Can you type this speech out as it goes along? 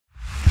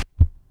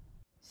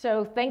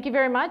So thank you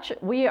very much.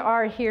 We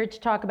are here to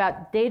talk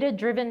about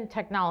data-driven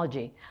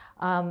technology.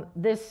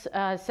 This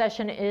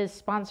session is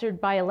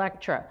sponsored by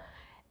Lectra.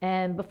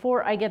 And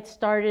before I get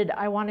started,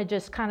 I want to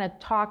just kind of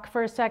talk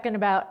for a second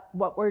about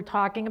what we're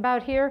talking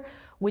about here,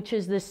 which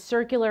is this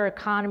circular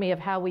economy of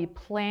how we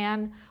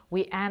plan,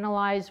 we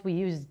analyze, we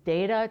use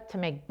data to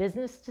make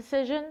business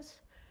decisions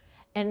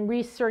and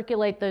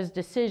recirculate those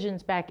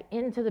decisions back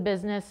into the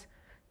business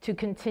to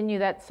continue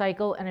that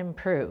cycle and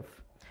improve.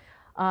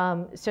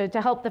 So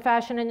to help the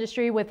fashion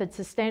industry with its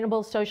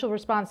sustainable social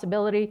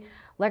responsibility,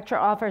 Lectra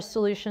offers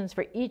solutions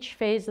for each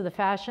phase of the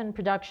fashion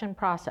production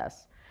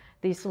process.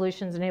 These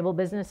solutions enable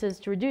businesses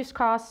to reduce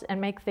costs and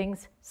make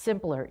things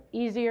simpler,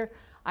 easier.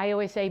 I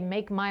always say,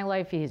 make my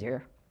life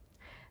easier.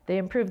 They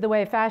improve the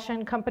way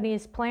fashion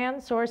companies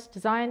plan, source,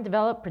 design,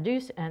 develop,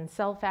 produce, and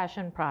sell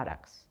fashion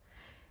products.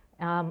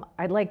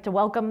 I'd like to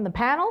welcome the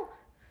panel.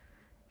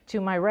 To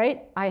my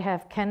right, I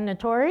have Ken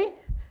Natori,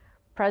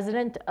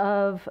 president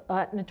of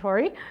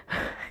Natori.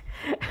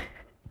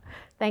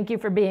 Thank you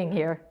for being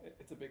here.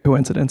 It's a big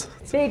coincidence.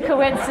 Big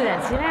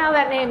coincidence. You know how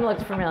that name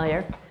looks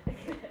familiar.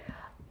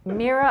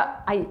 Mariah,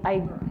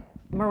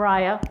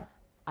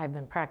 I've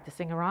been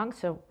practicing it wrong,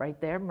 so right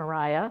there,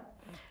 Mariah.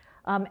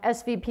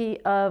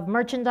 SVP of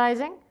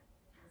merchandising.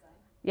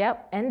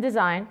 Yep, and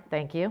design,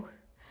 thank you.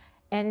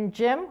 And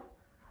Jim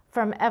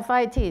from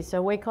FIT,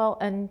 so we call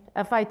an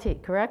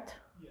FIT, correct?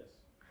 Yes.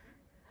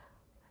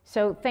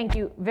 So thank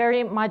you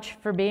very much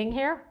for being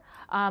here.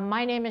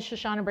 My name is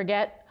Shoshana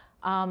Burgett.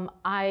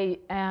 I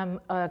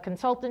am a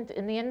consultant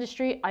in the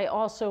industry. I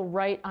also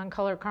write on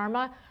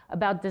Colorkarma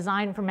about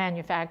design for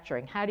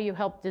manufacturing. How do you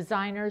help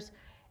designers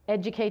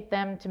educate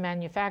them to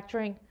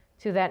manufacturing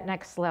to that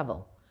next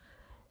level?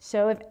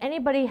 So if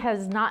anybody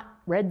has not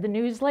read the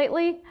news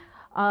lately,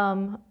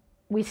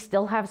 we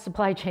still have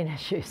supply chain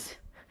issues.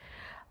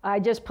 I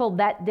just pulled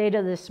that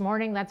data this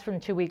morning. That's from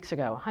 2 weeks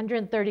ago.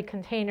 130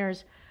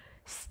 containers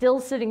still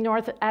sitting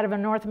out of a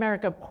North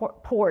America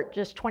port,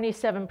 just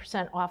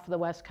 27% off the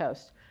West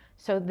Coast.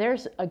 So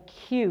there's a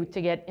queue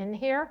to get in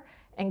here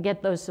and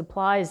get those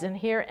supplies in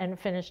here and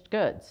finished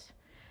goods.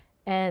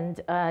 And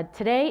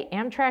today,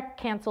 Amtrak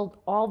canceled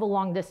all the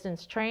long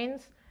distance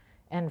trains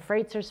and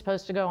freights are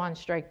supposed to go on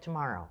strike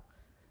tomorrow.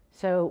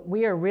 So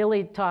we are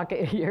really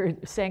talking, you're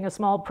saying a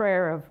small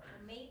prayer of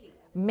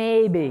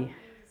maybe.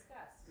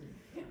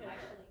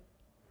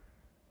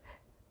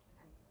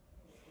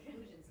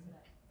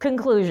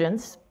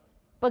 Conclusions.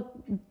 But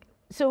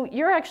so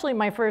you're actually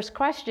my first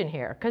question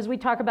here, because we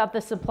talk about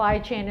the supply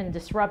chain and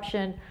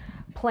disruption.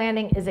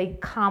 Planning is a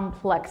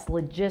complex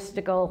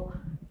logistical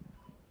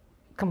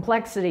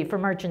complexity for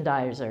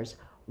merchandisers.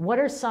 What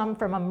are some,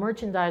 from a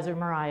merchandiser,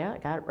 Mariah, I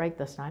got it right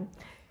this time,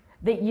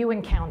 that you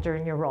encounter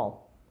in your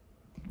role?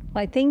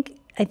 Well, I think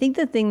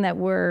the thing that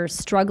we're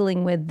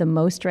struggling with the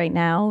most right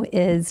now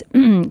is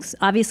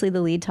obviously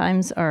the lead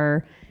times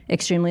are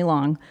extremely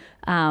long,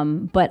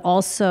 but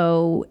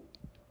also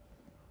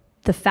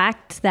the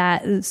fact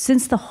that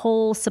since the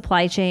whole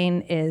supply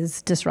chain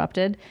is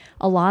disrupted,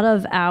 a lot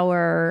of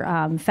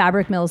our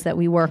fabric mills that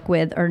we work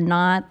with are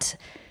not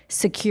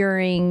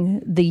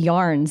securing the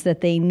yarns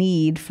that they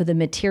need for the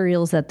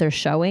materials that they're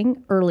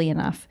showing early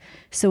enough.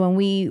 So when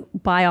we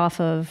buy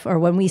off of, or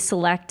when we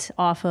select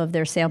off of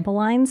their sample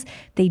lines,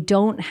 they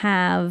don't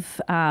have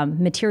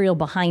material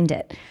behind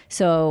it.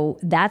 So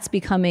that's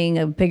becoming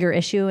a bigger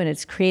issue, and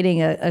it's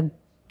creating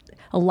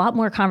a lot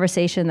more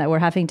conversation that we're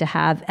having to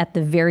have at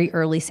the very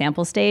early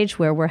sample stage,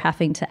 where we're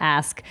having to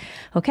ask,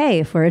 okay,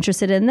 if we're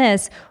interested in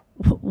this,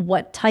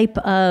 what type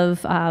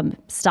of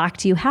stock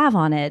do you have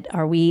on it?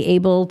 Are we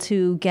able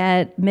to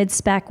get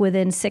mid-spec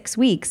within 6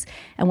 weeks?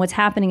 And what's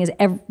happening is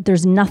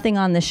there's nothing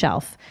on the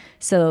shelf.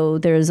 So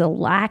there's a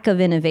lack of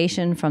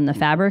innovation from the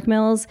fabric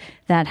mills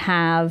that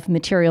have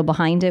material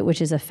behind it,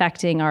 which is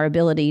affecting our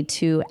ability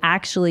to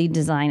actually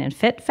design and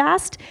fit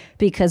fast,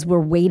 because we're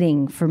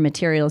waiting for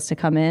materials to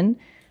come in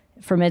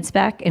for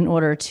mid-spec in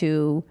order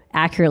to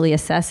accurately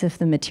assess if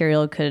the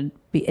material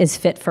is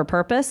fit for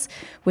purpose,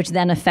 which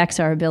then affects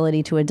our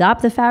ability to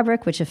adopt the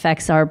fabric, which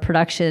affects our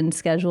production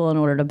schedule in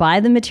order to buy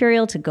the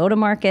material, to go to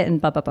market,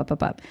 and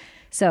up.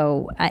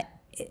 So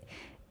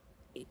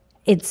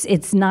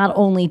it's not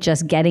only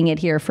just getting it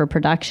here for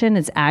production,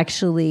 it's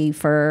actually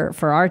for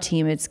our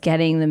team, it's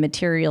getting the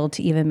material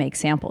to even make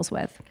samples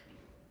with,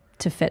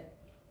 to fit.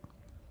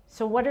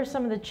 So what are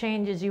some of the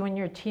changes you and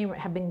your team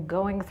have been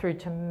going through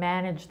to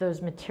manage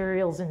those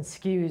materials and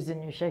SKUs?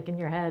 And you're shaking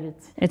your head.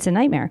 It's a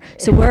nightmare.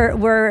 So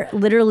we're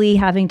literally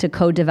having to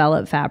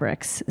co-develop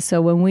fabrics.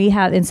 So when we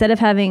have, instead of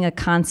having a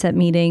concept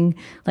meeting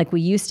like we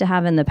used to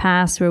have in the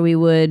past, where we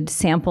would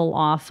sample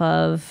off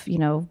of,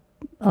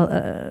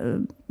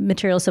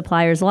 material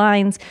suppliers'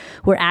 lines,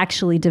 we're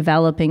actually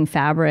developing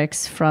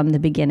fabrics from the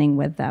beginning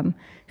with them,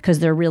 because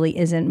there really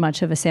isn't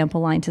much of a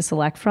sample line to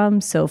select from.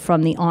 So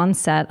from the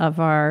onset of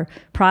our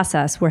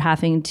process, we're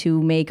having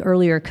to make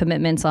earlier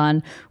commitments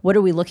on what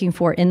are we looking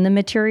for in the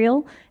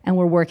material, and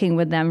we're working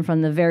with them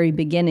from the very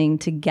beginning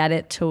to get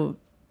it to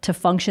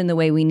function the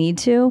way we need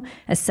to,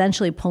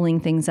 essentially pulling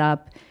things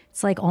up.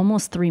 It's like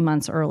almost 3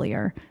 months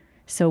earlier.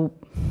 So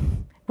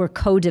we're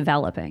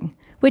co-developing,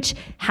 which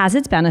has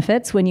its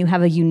benefits when you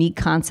have a unique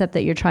concept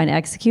that you're trying to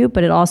execute,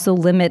 but it also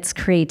limits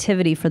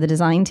creativity for the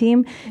design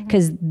team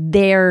because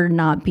they're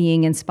not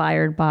being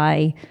inspired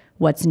by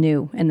what's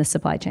new in the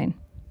supply chain.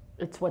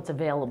 It's what's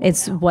available.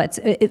 It's now.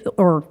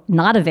 or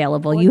not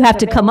available. What's you have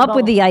to come up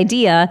with available. the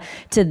idea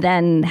to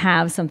then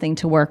have something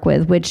to work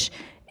with, which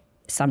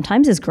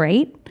sometimes is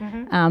great.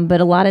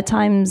 But a lot of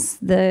times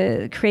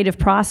the creative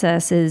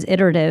process is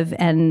iterative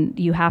and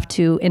you have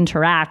to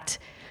interact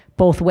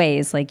both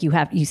ways. Like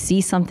you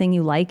see something,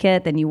 you like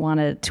it, then you want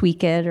to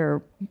tweak it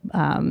or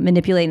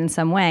manipulate in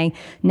some way.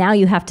 Now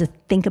you have to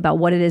think about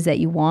what it is that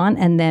you want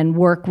and then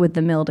work with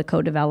the mill to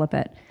co-develop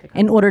it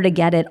in order to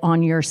get it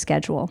on your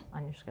schedule.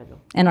 On your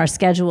schedule. And our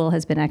schedule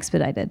has been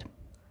expedited.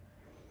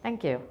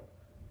 Thank you.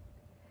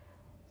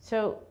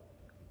 So,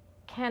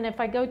 Ken, if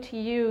I go to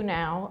you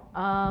now,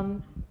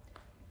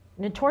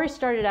 Natori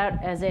started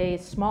out as a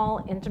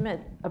small,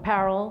 intimate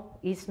apparel,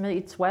 East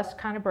meets West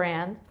kind of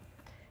brand.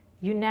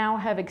 You now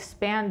have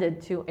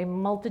expanded to a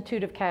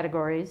multitude of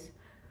categories,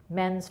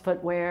 men's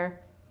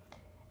footwear,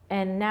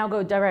 and now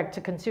go direct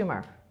to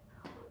consumer.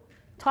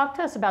 Talk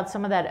to us about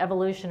some of that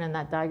evolution in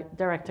that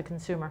direct to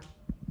consumer.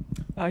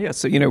 Yeah,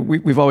 so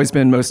we've always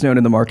been most known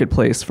in the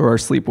marketplace for our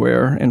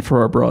sleepwear and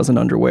for our bras and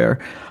underwear.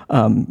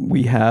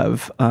 We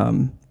have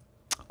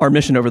our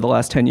mission over the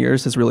last 10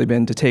 years has really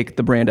been to take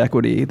the brand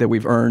equity that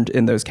we've earned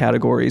in those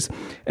categories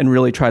and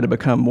really try to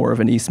become more of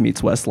an East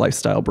meets West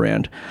lifestyle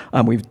brand.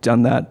 We've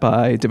done that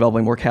by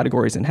developing more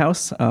categories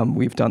in-house.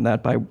 We've done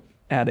that by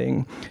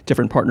adding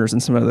different partners in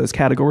some of those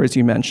categories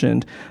you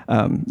mentioned,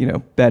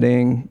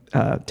 bedding,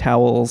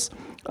 towels,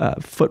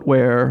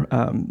 footwear,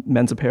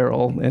 men's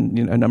apparel, and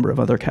a number of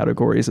other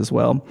categories as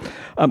well.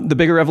 The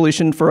bigger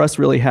evolution for us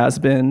really has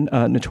been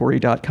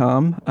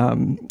Natori.com.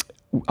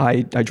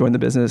 I joined the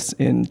business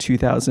in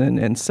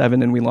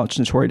 2007, and we launched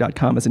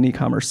Natori.com as an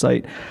e-commerce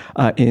site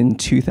in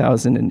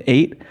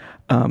 2008.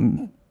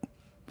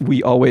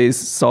 We always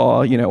saw,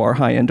 our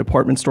high-end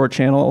department store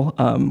channel.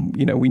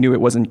 We knew it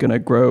wasn't going to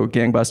grow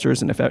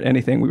gangbusters, and if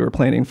anything, we were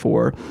planning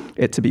for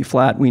it to be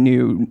flat. We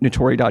knew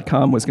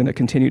Natori.com was going to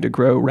continue to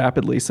grow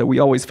rapidly, so we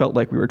always felt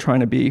like we were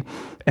trying to be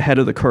ahead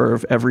of the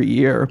curve every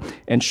year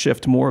and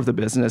shift more of the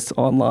business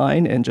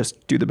online and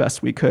just do the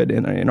best we could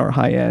in our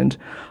high-end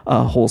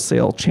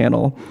wholesale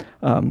channel.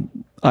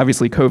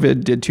 Obviously,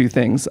 COVID did two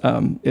things.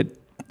 It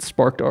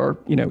sparked our,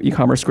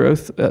 e-commerce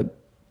growth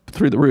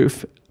through the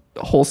roof.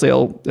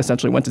 Wholesale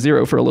essentially went to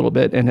zero for a little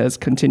bit and has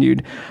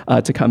continued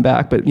to come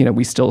back, but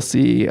we still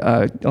see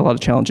a lot of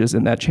challenges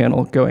in that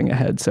channel going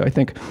ahead. So I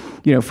think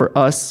for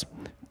us,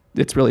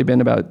 it's really been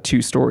about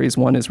two stories.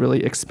 One is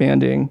really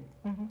expanding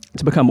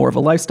to become more of a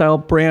lifestyle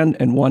brand,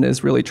 and one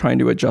is really trying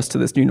to adjust to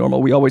this new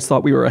normal. We always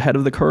thought we were ahead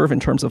of the curve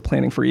in terms of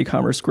planning for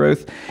e-commerce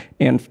growth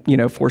and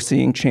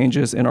foreseeing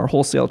changes in our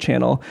wholesale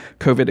channel.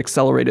 COVID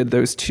accelerated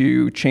those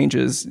two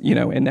changes,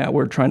 and now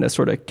we're trying to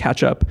sort of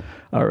catch up,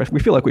 or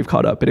we feel like we've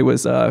caught up, but it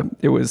was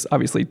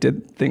obviously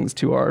did things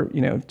to our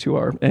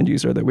end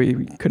user that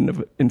we couldn't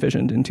have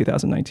envisioned in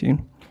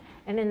 2019.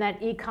 And in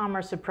that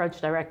e-commerce approach,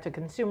 direct to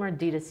consumer,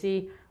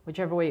 D2C,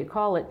 whichever way you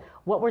call it,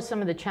 what were some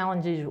of the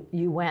challenges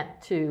you went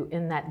to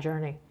in that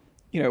journey?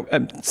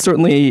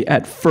 Certainly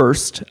at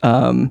first,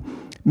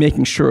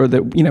 making sure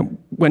that,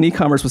 when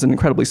e-commerce was an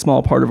incredibly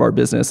small part of our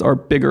business, our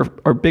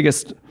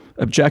biggest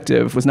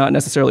objective was not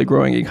necessarily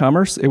growing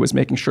e-commerce. It was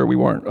making sure we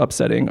weren't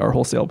upsetting our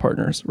wholesale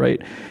partners, right?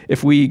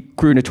 If we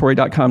grew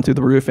Natori.com through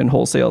the roof and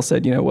wholesale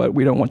said, you know what,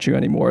 we don't want you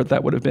anymore,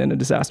 that would have been a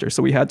disaster.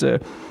 So we had to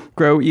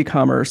grow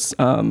e-commerce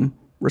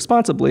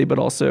responsibly, but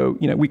also,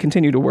 we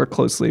continue to work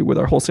closely with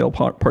our wholesale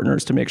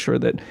partners to make sure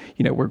that,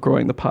 we're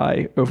growing the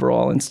pie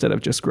overall instead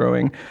of just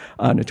growing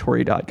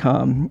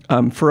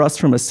Natori.com. For us,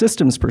 from a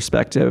systems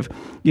perspective,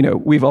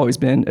 we've always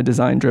been a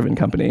design-driven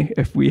company.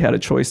 If we had a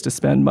choice to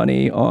spend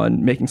money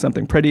on making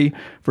something pretty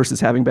versus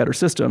having better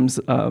systems,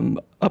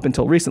 up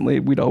until recently,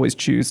 we'd always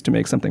choose to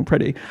make something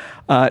pretty.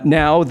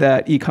 Now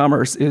that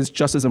e-commerce is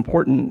just as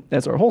important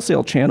as our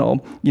wholesale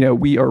channel,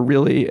 we are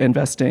really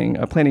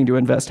planning to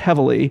invest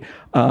heavily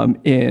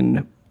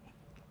in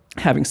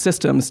having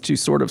systems to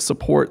sort of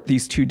support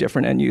these two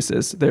different end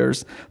uses.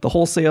 There's the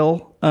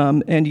wholesale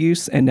end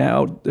use, and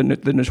now the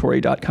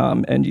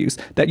Natori.com end use.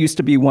 That used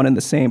to be one and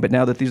the same, but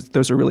now that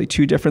those are really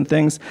two different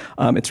things,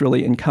 it's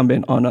really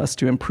incumbent on us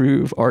to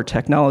improve our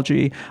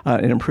technology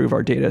and improve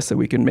our data so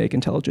we can make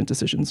intelligent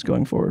decisions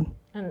going forward.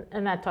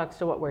 And that talks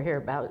to what we're here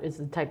about, is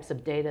the types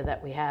of data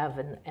that we have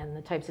and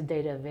the types of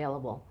data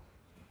available.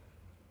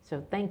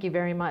 So thank you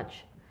very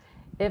much.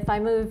 If I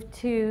move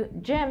to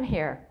Jim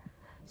here.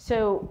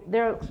 So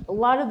a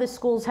lot of the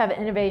schools have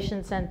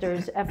innovation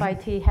centers.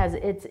 FIT has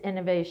its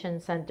innovation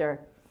center.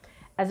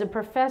 As a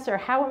professor,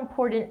 how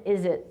important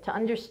is it to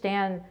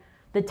understand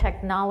the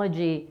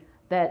technology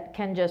that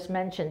Ken just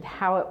mentioned,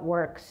 how it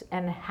works,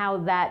 and how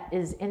that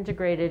is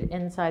integrated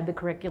inside the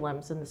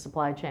curriculums and the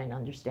supply chain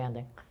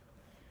understanding?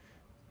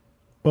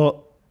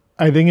 Well,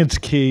 I think it's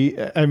key.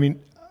 I mean,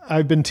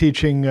 I've been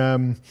teaching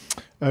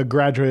a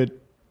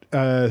graduate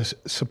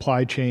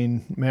supply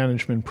chain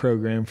management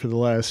program for the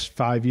last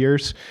 5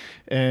 years.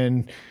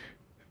 And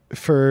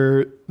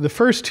for the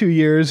first 2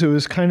 years, it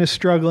was kind of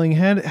struggling.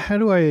 How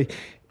do I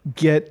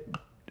get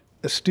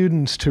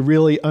students to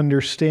really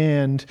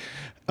understand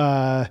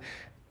A,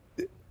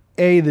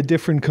 the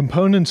different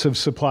components of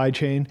supply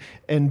chain,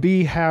 and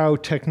B, how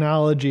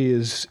technology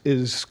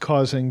is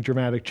causing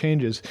dramatic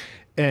changes.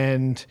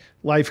 And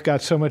life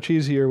got so much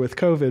easier with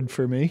COVID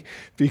for me,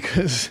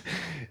 because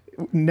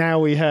now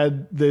we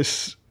had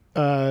this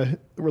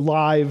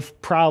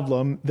live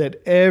problem that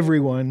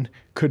everyone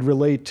could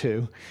relate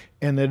to,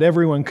 and that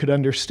everyone could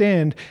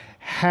understand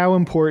how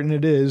important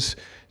it is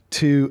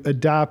to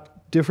adopt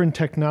different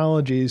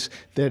technologies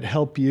that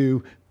help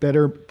you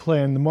better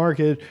plan the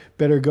market,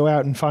 better go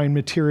out and find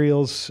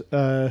materials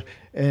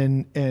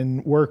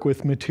and work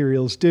with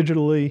materials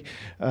digitally,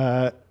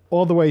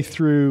 all the way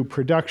through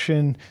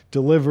production,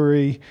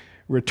 delivery,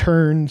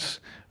 returns,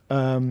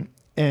 and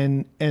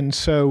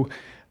so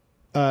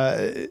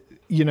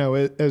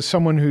as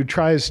someone who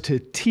tries to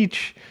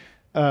teach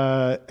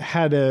how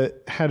to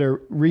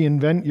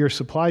reinvent your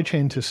supply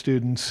chain to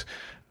students,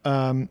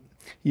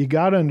 you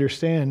got to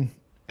understand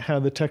how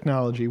the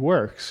technology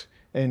works,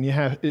 and you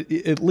have,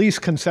 at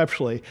least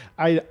conceptually.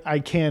 I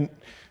can't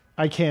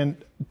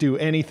do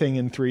anything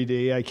in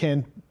 3D. I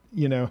can't,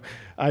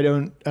 I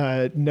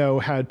don't know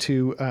how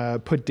to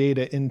put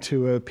data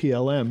into a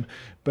PLM,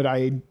 but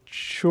I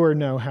sure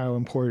know how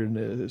important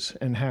it is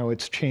and how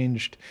it's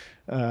changed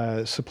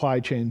supply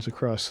chains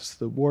across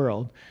the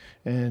world.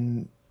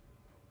 And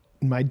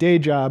in my day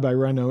job, I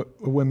run a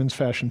women's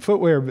fashion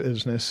footwear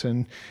business,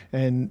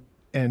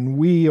 and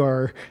we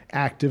are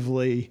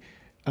actively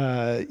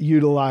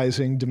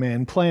utilizing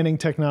demand planning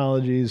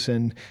technologies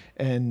and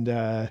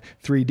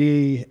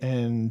 3D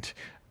and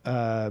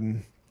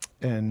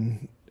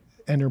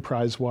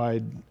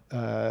enterprise-wide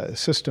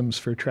systems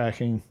for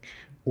tracking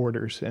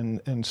orders,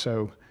 and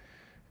so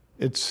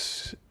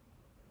it's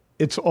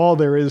all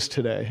there is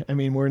today. I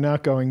mean, we're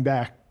not going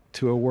back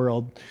to a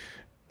world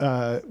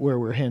where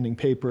we're handing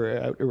paper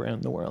out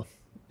around the world.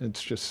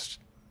 It's just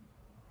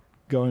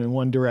going in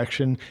one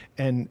direction.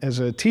 And as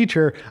a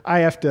teacher, I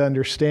have to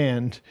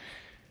understand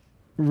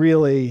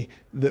really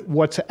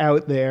what's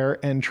out there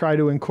and try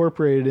to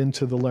incorporate it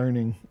into the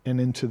learning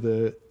and into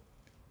the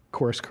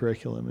course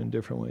curriculum in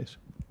different ways.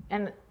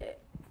 And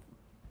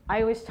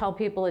I always tell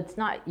people, it's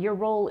not, your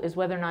role is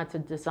whether or not it's a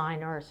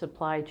designer, a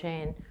supply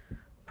chain,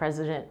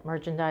 president,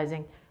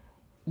 merchandising.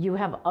 You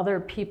have other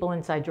people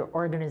inside your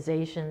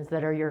organizations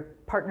that are your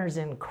partners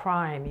in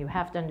crime. You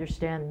have to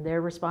understand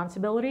their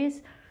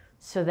responsibilities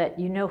so that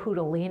you know who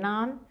to lean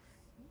on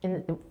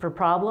for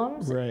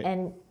problems, right,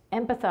 and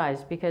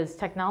empathize, because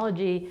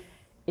technology,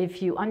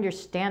 if you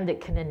understand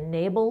it, can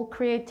enable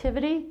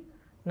creativity,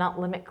 not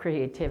limit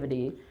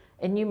creativity.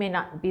 And you may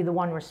not be the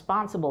one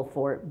responsible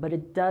for it, but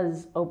it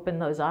does open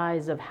those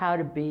eyes of how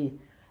to be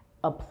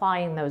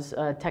applying those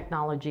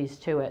technologies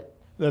to it.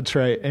 That's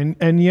right.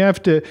 And you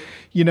have to,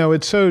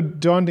 it's so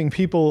daunting.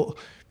 People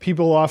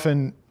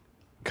often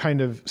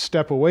kind of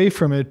step away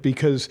from it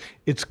because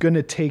it's going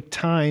to take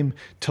time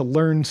to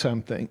learn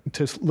something,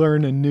 to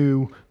learn a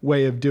new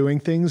way of doing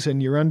things,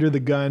 and you're under the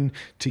gun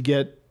to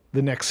get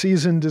the next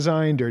season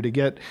designed or to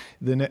get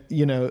the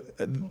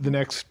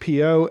next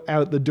PO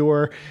out the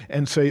door.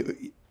 And so,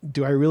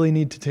 do I really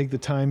need to take the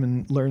time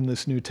and learn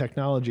this new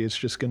technology? It's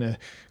just going to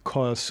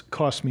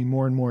cost me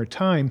more and more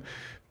time.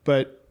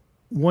 But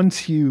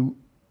once you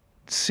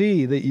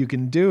see that you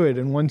can do it,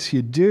 and once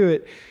you do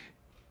it,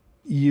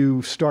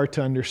 you start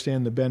to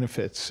understand the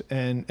benefits.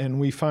 And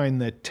we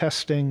find that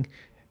testing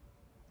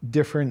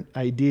different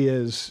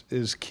ideas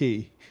is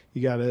key.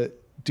 You got to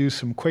do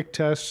some quick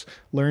tests,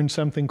 learn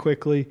something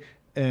quickly,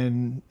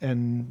 and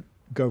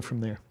go from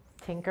there.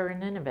 Tinker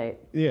and innovate.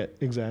 Yeah,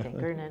 exactly.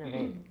 Tinker and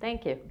innovate.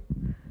 Thank you.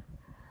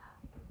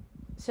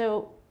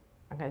 So,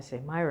 I'm going to say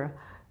Myra,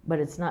 but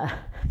it's not.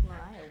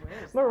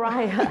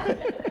 Mariah.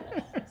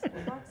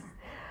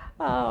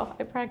 Oh,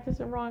 I practiced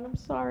it wrong. I'm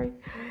sorry.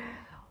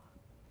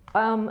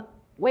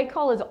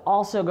 Waycall is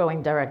also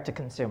going direct to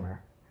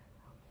consumer.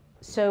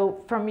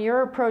 So from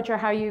your approach or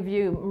how you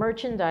view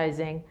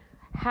merchandising,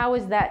 how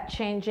is that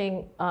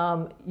changing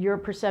your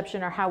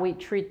perception or how we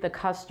treat the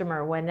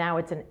customer when now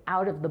it's an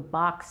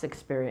out-of-the-box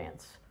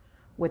experience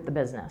with the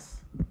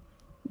business?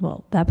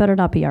 Well, that better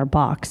not be our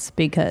box,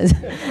 because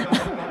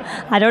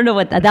I don't know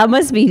what that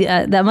must be.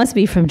 That must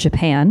be from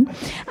Japan.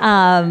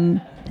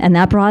 And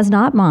that bra is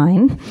not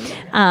mine,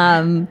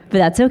 but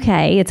that's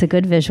okay. It's a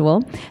good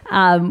visual.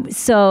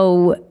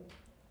 So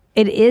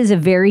it is a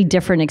very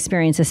different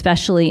experience,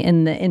 especially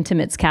in the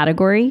intimates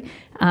category.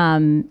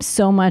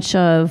 So much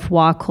of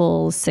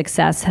Wachol's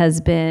success has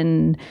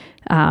been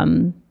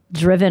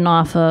driven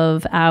off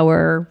of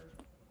our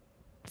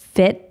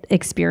fit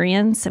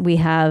experience. We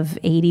have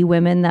 80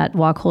 women that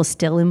Wachol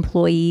still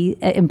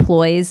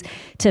employs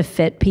to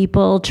fit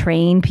people,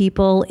 train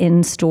people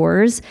in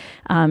stores,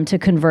 to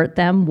convert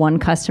them one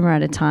customer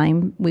at a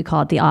time. We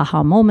call it the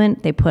aha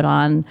moment. They put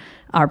on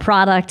our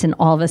product and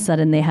all of a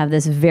sudden they have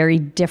this very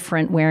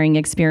different wearing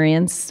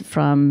experience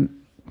from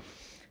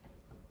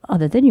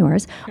other than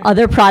yours,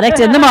 other product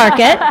in the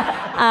market,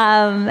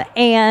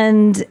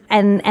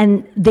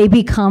 and they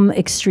become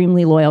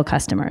extremely loyal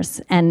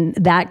customers. And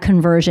that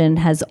conversion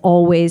has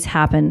always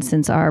happened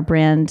since our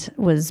brand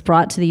was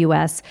brought to the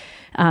U.S.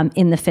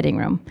 In the fitting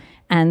room.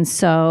 And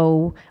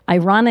so,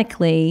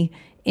 ironically,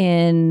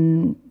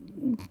 in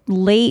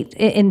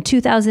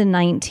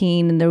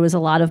 2019, there was a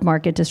lot of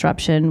market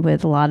disruption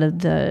with a lot of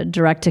the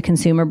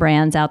direct-to-consumer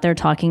brands out there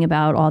talking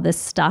about all this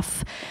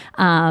stuff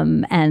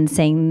and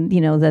saying,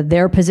 that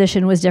their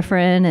position was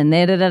different and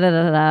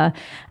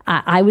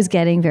I was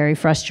getting very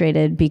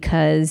frustrated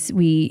because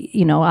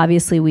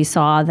obviously we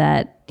saw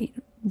that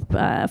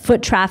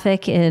foot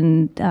traffic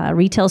in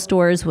retail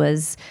stores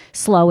was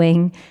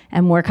slowing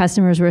and more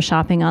customers were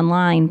shopping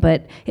online.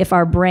 But if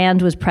our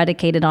brand was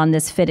predicated on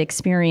this fit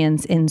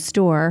experience in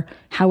store,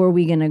 how are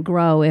we going to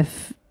grow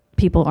if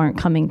people aren't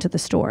coming to the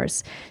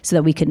stores so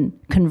that we can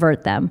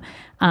convert them?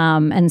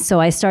 And so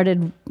I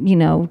started,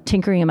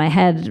 tinkering in my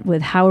head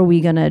with how are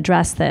we going to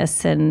address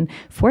this? And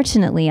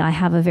fortunately, I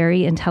have a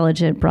very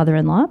intelligent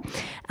brother-in-law,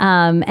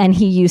 and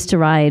he used to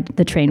ride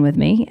the train with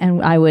me.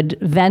 And I would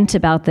vent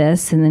about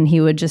this, and then he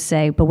would just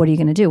say, but what are you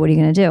going to do? What are you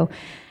going to do?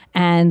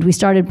 And we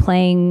started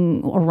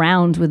playing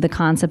around with the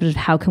concept of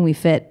how can we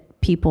fit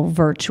people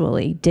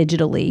virtually,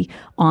 digitally,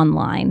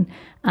 online.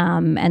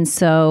 And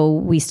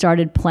so we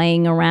started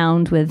playing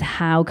around with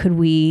how could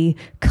we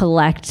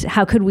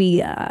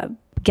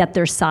get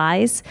their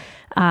size,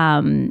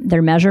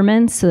 their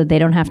measurements so that they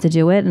don't have to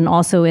do it. And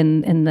also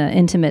in the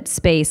intimate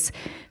space,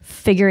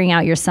 figuring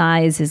out your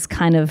size is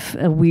kind of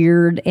a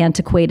weird,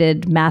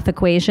 antiquated math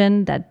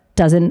equation that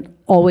doesn't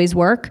always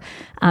work.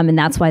 And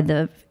that's why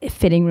the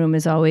fitting room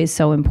is always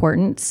so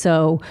important.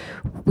 So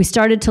we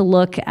started to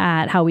look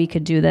at how we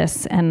could do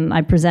this. And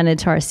I presented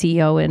to our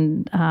CEO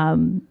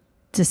in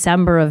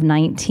December of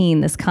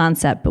 19 this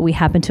concept, but we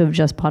happened to have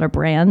just bought a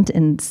brand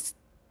in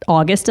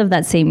August of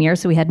that same year,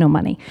 so we had no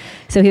money.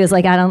 So he was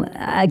like,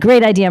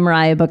 great idea,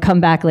 Mariah, but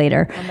come back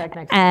later. Come back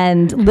next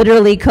and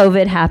literally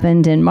COVID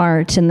happened in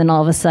March, and then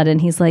all of a sudden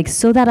he's like,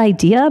 so that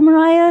idea,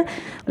 Mariah,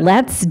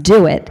 let's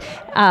do it.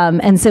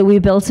 And so we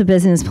built a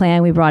business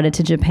plan, we brought it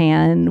to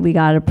Japan, we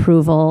got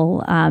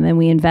approval, and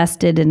we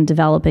invested in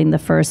developing the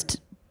first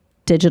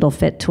digital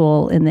fit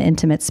tool in the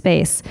intimate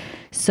space.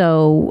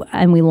 So,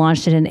 and we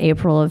launched it in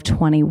April of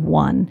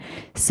 21.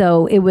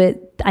 So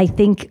I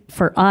think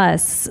for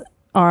us,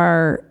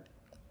 our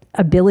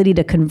ability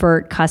to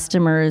convert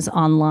customers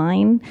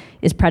online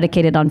is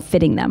predicated on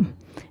fitting them.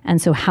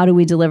 And so how do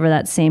we deliver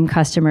that same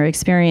customer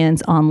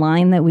experience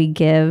online that we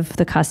give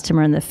the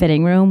customer in the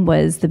fitting room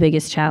was the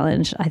biggest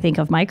challenge, I think,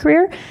 of my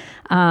career.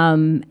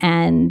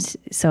 And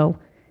so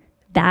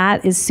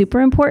that is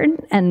super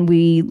important. And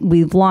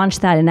we've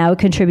launched that, and now it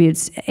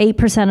contributes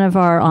 8% of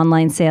our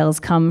online sales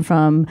come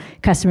from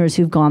customers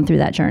who've gone through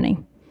that journey.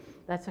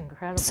 That's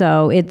incredible.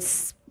 So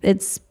it's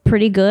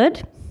pretty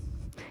good.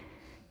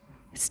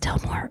 It's still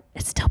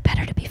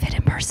better to be fit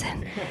in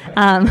person.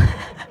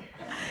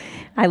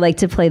 I like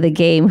to play the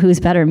game, who's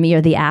better, me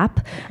or the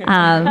app?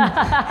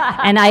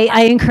 And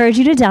I encourage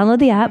you to download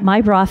the app,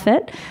 My Bra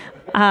Fit,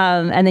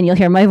 and then you'll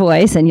hear my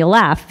voice and you'll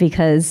laugh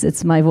because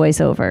it's my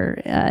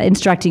voiceover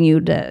instructing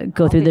you to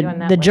go through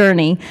the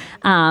journey.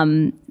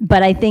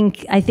 But I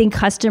think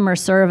customer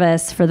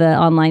service for the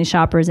online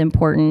shopper is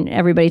important.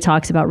 Everybody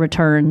talks about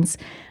returns.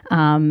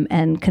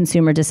 And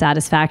consumer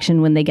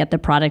dissatisfaction when they get the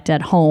product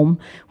at home.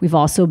 We've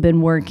also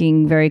been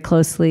working very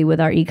closely with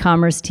our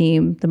eCommerce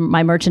team,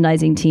 my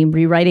merchandising team,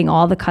 rewriting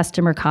all the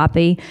customer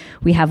copy.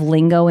 We have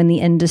lingo in the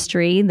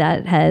industry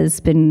that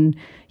has been,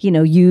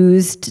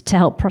 used to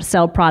help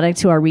sell product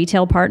to our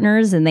retail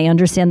partners, and they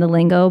understand the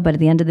lingo, but at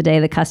the end of the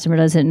day, the customer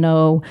doesn't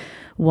know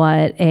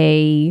what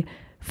a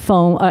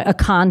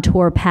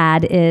contour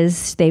pad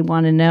is. They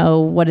want to know,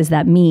 what does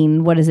that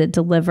mean? What does it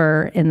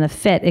deliver in the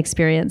fit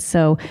experience?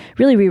 So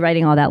really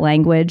rewriting all that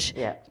language,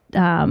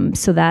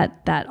 so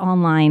that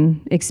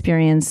online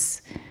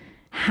experience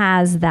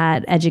has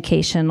that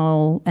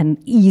educational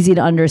and easy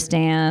to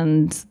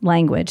understand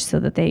language so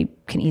that they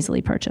can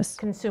easily purchase.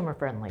 Consumer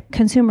friendly.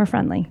 Because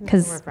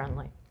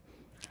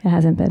it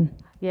hasn't been.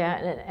 Yeah,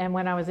 and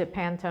when I was at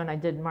Pantone, I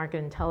did market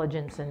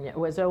intelligence, and it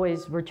was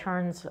always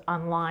returns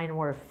online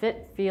were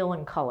fit, feel,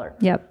 and color.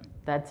 Yep.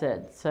 That's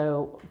it.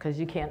 So, because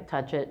you can't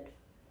touch it,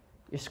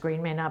 your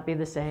screen may not be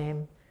the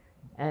same,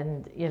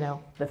 and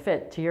the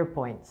fit, to your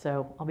point.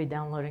 So I'll be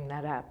downloading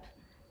that app.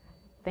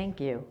 Thank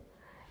you.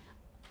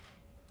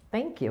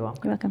 Thank you. You're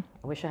welcome.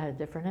 I wish I had a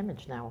different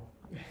image now.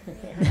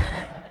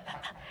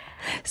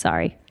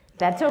 Sorry.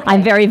 That's okay.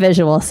 I'm very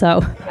visual,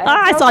 so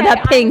I saw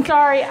that pink. I'm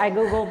sorry, I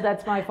Googled,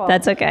 that's my fault.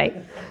 That's okay.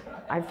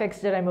 I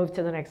fixed it, I moved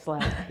to the next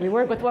slide. We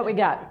work with what we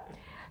got.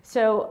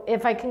 So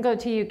if I can go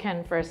to you,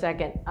 Ken, for a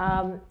second.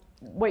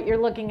 What you're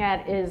looking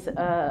at is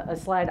a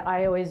slide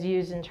I always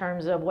use in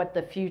terms of what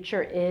the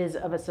future is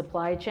of a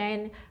supply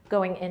chain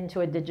going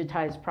into a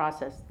digitized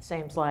process.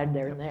 Same slide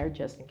there and there,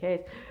 just in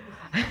case.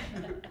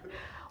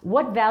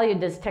 What value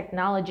does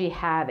technology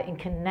have in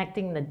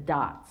connecting the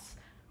dots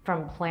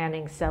from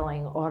planning,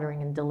 selling,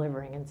 ordering, and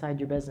delivering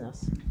inside your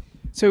business?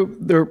 So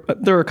there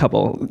are a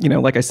couple.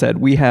 Like I said,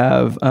 we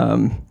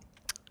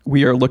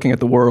are looking at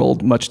the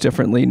world much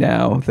differently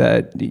now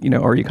that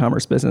our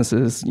e-commerce business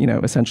is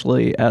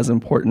essentially as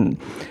important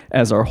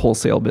as our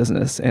wholesale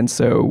business, and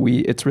so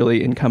it's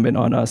really incumbent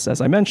on us,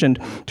 as I mentioned,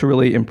 to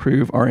really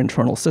improve our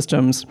internal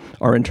systems,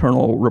 our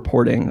internal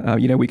reporting.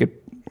 We could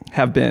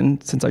have been,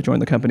 since I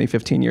joined the company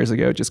 15 years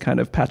ago, just kind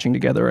of patching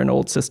together an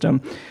old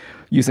system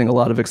using a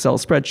lot of Excel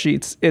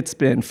spreadsheets. It's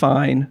been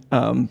fine,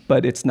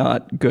 but it's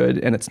not good,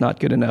 and it's not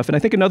good enough. And I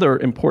think another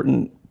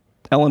important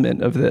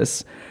element of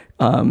this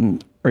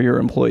are your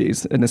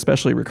employees, and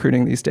especially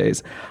recruiting these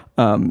days.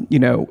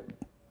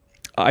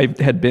 I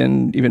had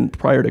been, even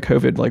prior to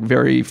COVID,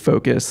 very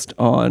focused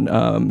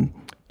on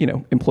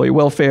employee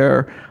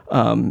welfare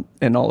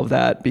and all of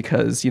that,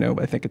 because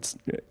I think it's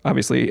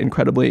obviously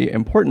incredibly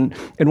important.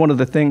 And one of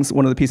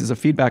the pieces of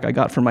feedback I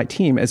got from my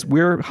team as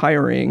we're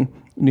hiring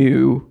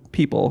new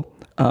people,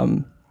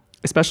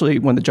 especially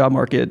when the job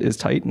market is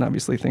tight, and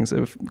obviously things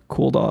have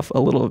cooled off a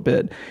little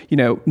bit,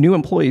 new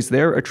employees,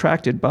 they're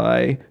attracted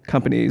by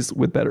companies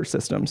with better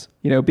systems,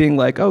 being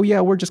like, oh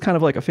yeah, we're just kind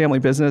of like a family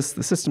business.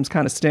 The systems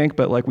kind of stink,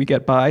 but we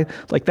get by.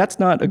 That's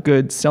not a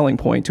good selling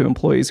point to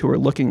employees who are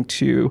looking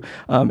to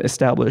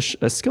establish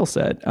a skill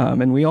set.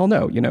 And we all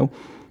know,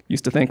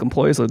 used to think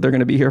employees, they're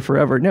going to be here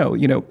forever. No,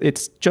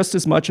 it's just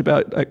as much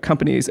about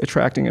companies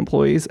attracting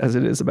employees as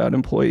it is about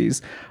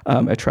employees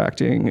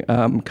attracting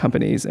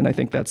companies. And I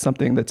think that's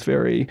something that's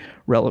very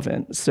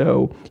relevant.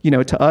 So,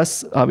 to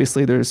us,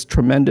 obviously, there's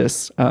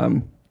tremendous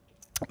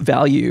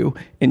value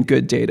in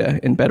good data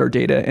and better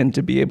data, and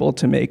to be able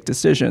to make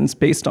decisions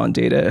based on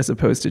data as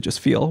opposed to just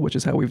feel, which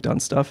is how we've done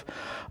stuff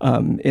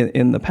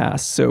in the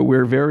past. So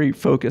we're very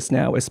focused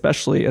now,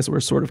 especially as we're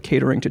sort of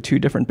catering to two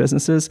different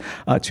businesses,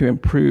 to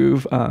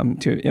improve,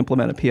 to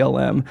implement a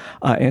PLM,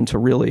 and to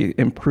really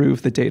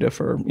improve the data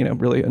for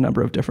really a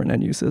number of different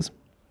end uses.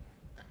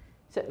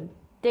 So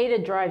data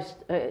drives,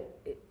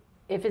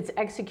 if it's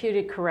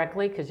executed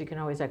correctly, because you can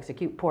always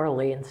execute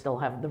poorly and still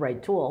have the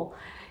right tool,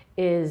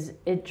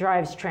 it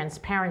drives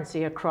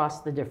transparency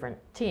across the different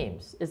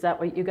teams. Is that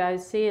what you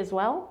guys see as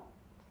well?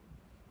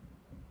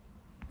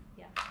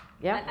 Yeah.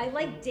 Yeah. I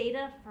like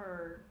data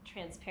for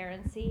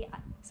transparency.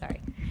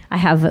 Sorry. I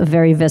have a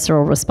very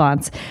visceral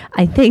response.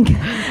 I think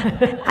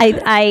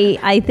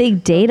I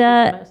think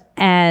data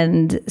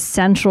and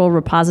central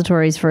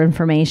repositories for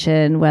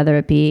information, whether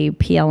it be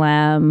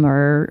PLM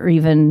or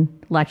even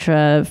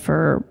Lectra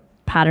for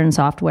pattern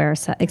software,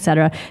 et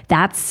cetera,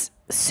 that's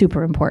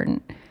super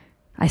important.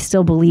 I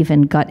still believe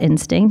in gut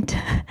instinct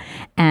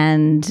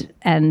and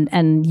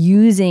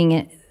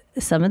using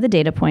some of the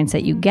data points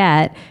that you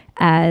get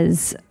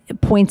as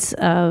points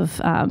of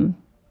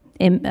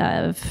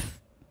influence.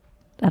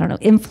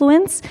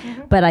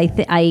 Mm-hmm. But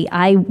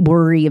I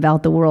worry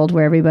about the world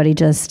where everybody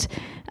just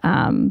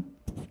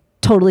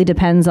totally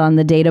depends on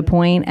the data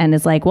point and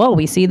is like, well,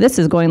 we see this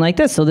is going like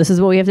this, so this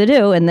is what we have to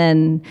do. And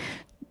then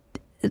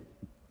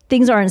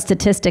things aren't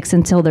statistics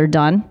until they're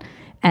done.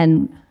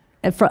 And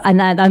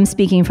I'm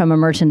speaking from a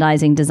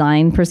merchandising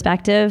design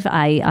perspective.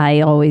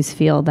 I always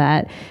feel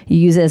that you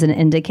use it as an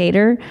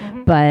indicator,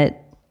 mm-hmm.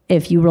 but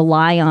if you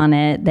rely on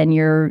it, then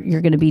you're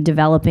going to be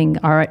developing.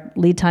 Our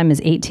lead time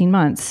is 18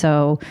 months,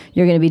 so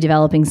you're going to be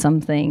developing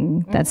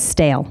something that's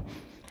stale.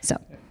 So,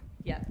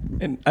 yeah.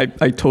 And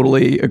I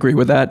totally agree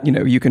with that.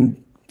 You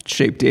can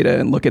shape data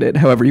and look at it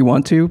however you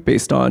want to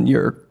based on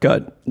your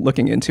gut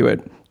looking into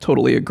it.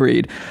 Totally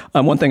agreed.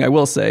 One thing I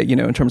will say,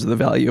 in terms of the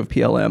value of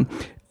PLM,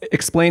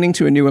 explaining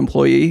to a new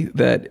employee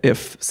that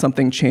if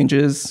something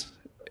changes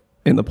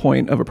in the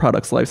point of a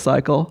product's life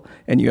cycle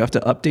and you have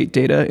to update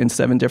data in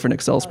 7 different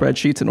Excel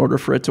spreadsheets in order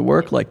for it to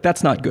work,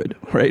 that's not good,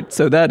 right?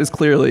 So that is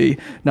clearly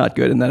not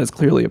good, and that is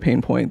clearly a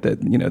pain point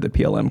that, that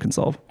PLM can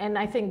solve. And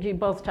I think you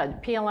both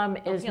touched,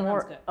 PLM is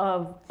more good.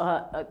 Of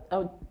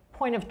a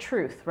point of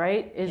truth,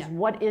 right?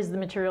 What is the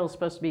material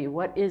supposed to be?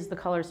 What is the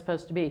color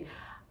supposed to be?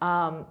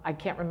 I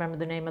can't remember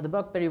the name of the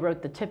book, but he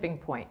wrote The Tipping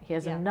Point. He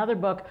has another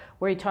book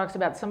where he talks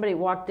about somebody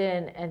walked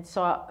in and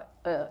saw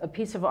a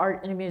piece of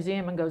art in a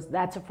museum and goes,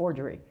 that's a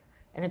forgery.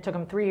 And it took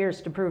him 3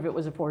 years to prove it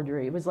was a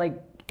forgery. It was like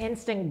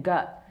instant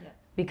gut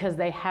because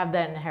they have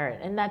that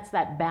inherent. And that's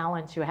that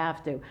balance you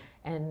have to.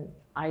 And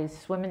I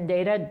swim in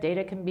data.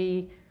 Data can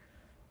be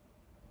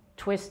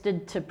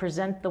twisted to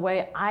present the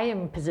way I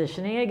am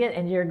positioning it,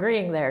 and you're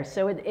agreeing there.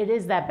 So it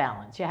is that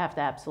balance. You have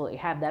to absolutely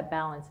have that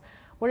balance.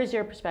 What is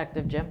your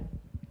perspective, Jim?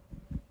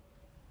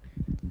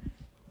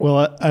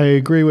 Well, I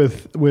agree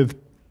with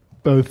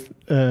both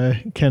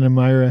Ken and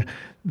Myra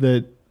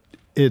that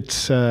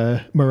it's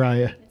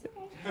Mariah.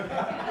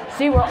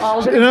 See, we're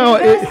all going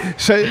to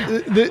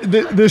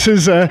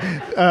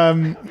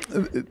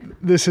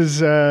this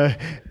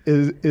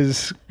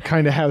is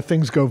kind of how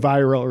things go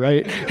viral,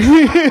 right?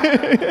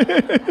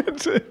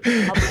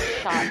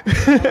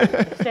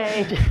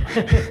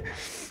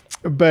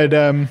 But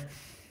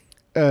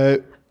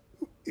at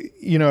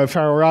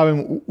Farrell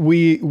Robin,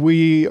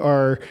 we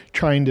are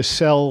trying to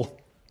sell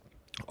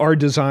our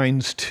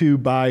designs to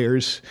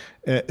buyers,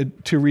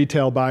 to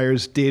retail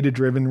buyers,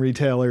 data-driven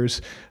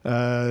retailers,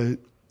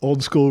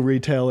 old school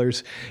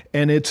retailers.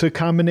 And it's a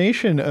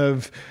combination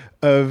of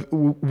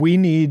we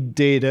need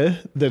data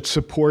that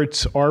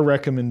supports our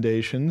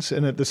recommendations,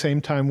 and at the same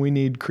time we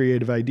need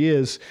creative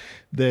ideas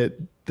that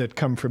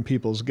come from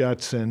people's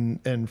guts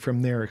and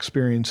from their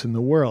experience in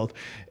the world.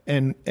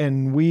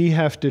 And we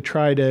have to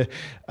try to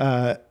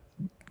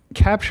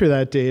capture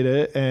that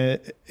data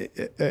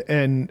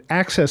and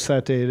access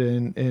that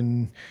data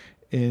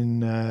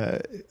in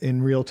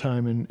real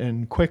time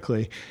and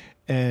quickly.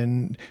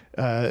 And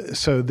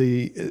so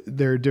the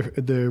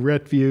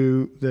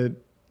Retview that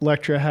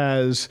Lectra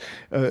has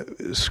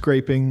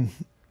scraping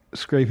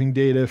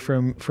data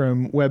from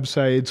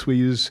websites. We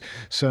use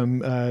some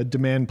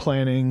demand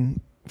planning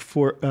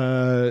for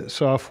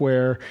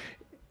software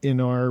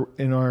in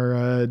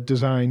our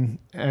design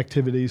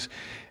activities,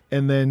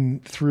 and then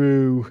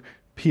through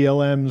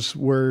PLMs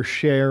we're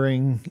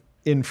sharing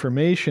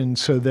information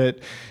so that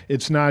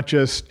it's not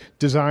just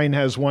design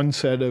has one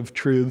set of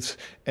truths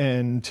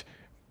and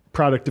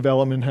product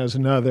development has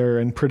another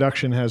and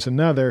production has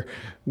another.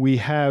 We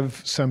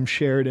have some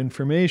shared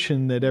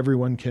information that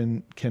everyone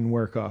can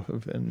work off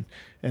of, and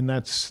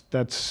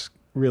that's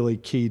really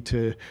key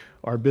to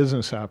our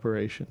business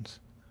operations.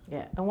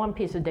 Yeah, and one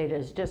piece of data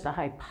is just a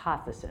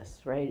hypothesis,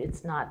 right?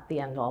 It's not the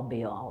end-all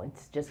be-all.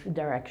 It's just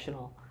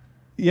directional.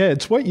 Yeah,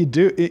 it's what you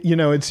do.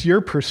 It's your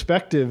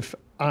perspective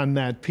on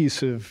that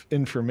piece of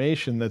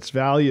information that's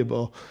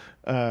valuable.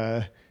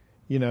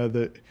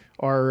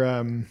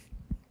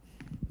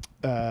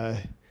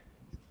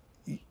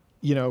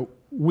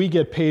 We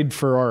get paid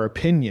for our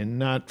opinion,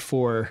 not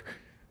for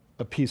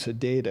a piece of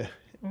data.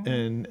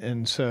 Mm-hmm.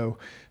 And so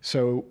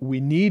we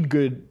need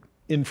good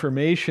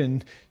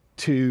information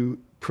to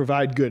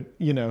provide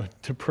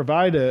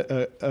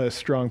a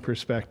strong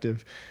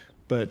perspective,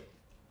 but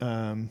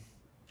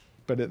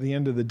at the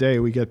end of the day,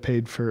 we get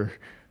paid for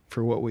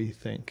what we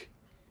think.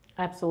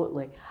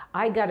 Absolutely.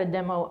 I got a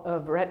demo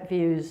of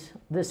Retviews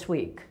this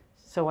week,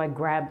 so I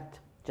grabbed,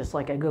 just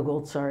like I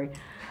Googled, sorry,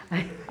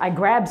 I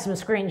grabbed some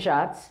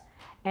screenshots.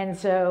 And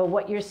so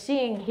what you're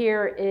seeing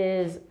here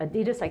is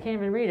Adidas, I can't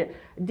even read it,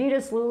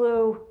 Adidas,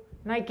 Lulu,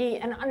 Nike,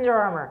 and Under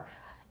Armour,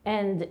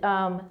 and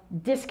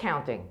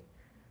discounting.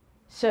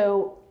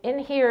 So in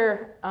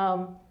here,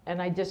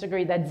 and I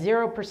disagree, that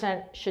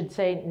 0% should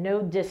say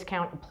no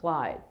discount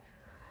applied.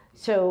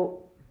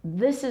 So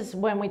this is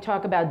when we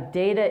talk about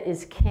data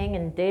is king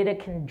and data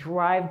can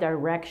drive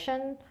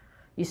direction.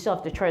 You still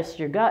have to trust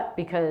your gut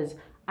because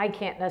I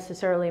can't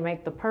necessarily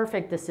make the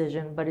perfect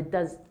decision, but it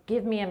does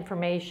give me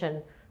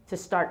information to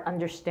start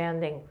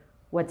understanding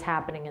what's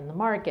happening in the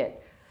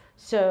market.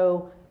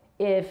 So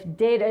if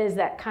data is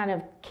that kind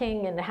of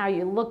king and how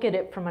you look at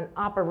it from an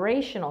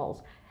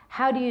operationals,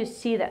 how do you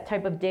see that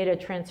type of data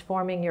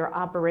transforming your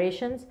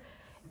operations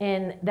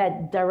in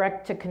that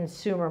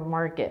direct-to-consumer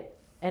market?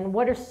 And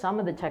what are some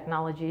of the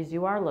technologies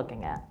you are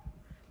looking at?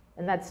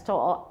 And that's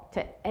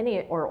to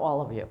any or all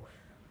of you.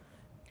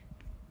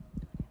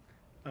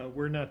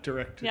 We're not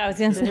direct. Yeah, I was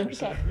going to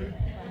say.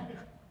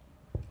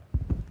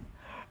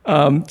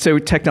 So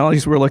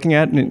technologies we're looking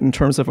at in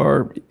terms of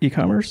our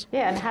e-commerce?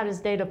 Yeah, and how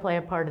does data play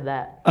a part of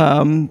that?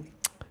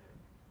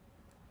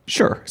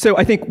 Sure. So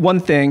I think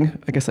one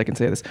thing, I guess I can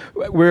say this,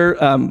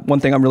 one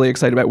thing I'm really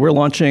excited about, we're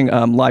launching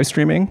live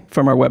streaming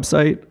from our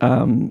website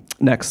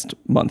next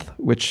month,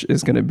 which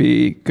is going to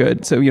be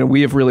good. So,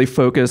 we have really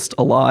focused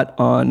a lot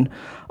on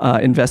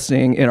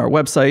investing in our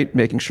website,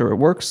 making sure it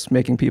works,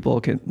 making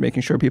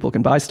sure people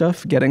can buy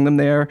stuff, getting them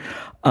there.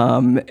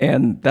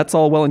 And that's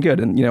all well and good.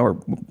 And, our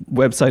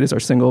website is our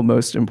single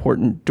most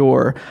important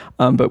door.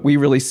 But we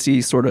really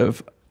see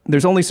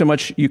there's only so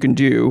much you can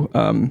do.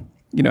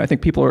 I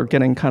think people are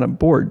getting kind of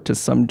bored to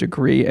some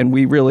degree, and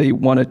we really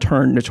want to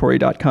turn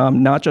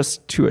Natori.com not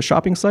just to a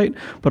shopping site,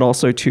 but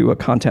also to a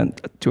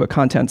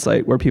content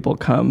site where people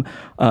come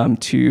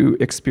to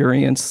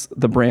experience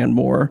the brand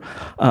more.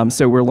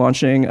 So we're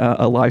launching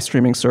a live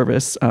streaming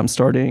service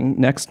starting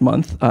next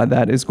month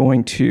that is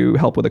going to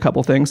help with a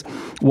couple things.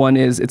 One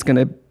is it's going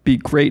to be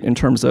great in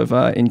terms of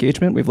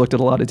engagement. We've looked at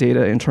a lot of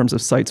data in terms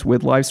of sites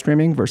with live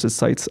streaming versus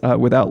sites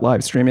without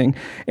live streaming,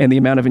 and the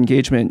amount of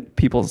engagement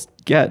people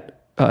get.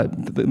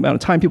 The amount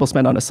of time people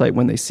spend on a site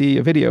when they see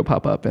a video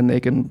pop up and they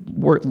can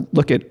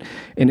look at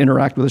and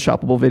interact with a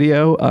shoppable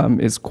video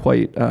is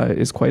quite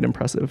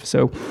impressive.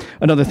 So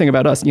another thing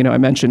about us, I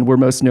mentioned we're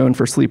most known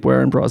for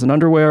sleepwear and bras and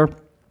underwear.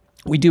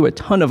 We do a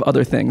ton of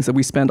other things that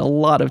we spend a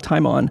lot of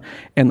time on,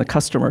 and the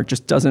customer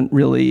just doesn't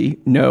really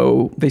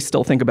know. They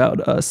still think about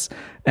us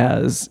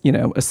as,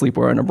 a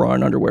sleepwear and a bra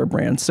and underwear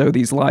brand. So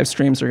these live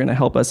streams are going to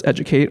help us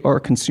educate our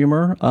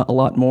consumer a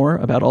lot more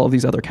about all of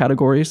these other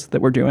categories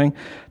that we're doing.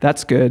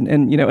 That's good.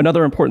 And,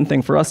 another important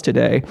thing for us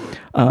today,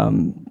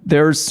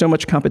 there's so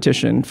much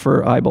competition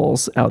for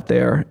eyeballs out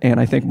there. And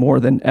I think more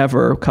than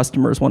ever,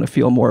 customers want to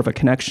feel more of a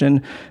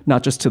connection,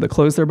 not just to the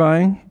clothes they're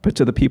buying, but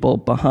to the people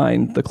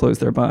behind the clothes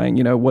they're buying.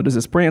 What does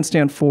this brand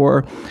stand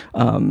for?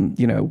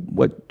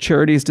 What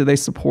charities do they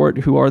support?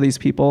 Who are these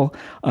people?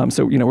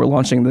 So, we're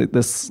launching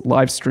this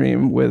live live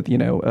stream with,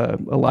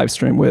 a live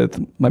stream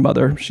with my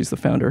mother. She's the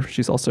founder.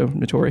 She's also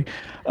Natori.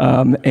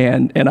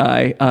 And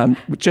I,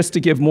 just to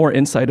give more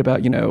insight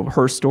about,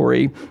 her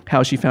story,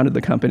 how she founded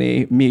the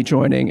company, me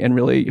joining, and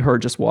really her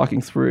just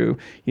walking through,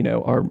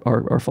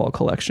 our fall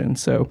collection.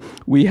 So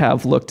we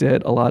have looked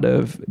at a lot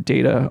of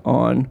data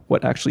on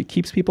what actually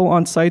keeps people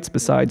on sites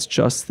besides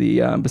just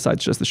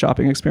the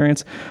shopping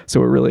experience. So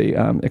we're really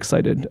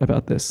excited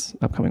about this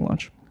upcoming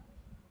launch.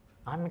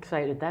 I'm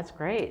excited. That's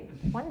great.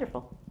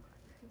 Wonderful.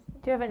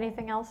 Do you have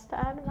anything else to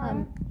add,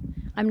 Nara?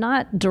 I'm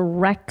not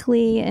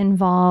directly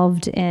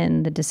involved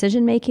in the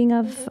decision making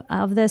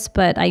of this,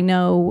 but I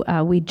know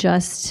we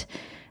just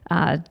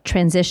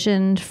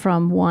transitioned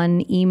from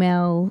one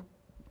email,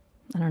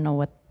 I don't know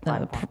what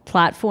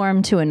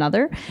platform to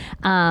another.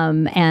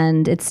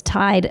 And it's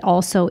tied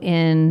also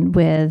in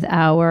with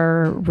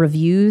our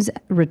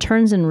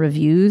returns and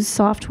reviews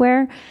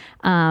software.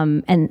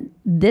 And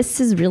this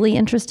is really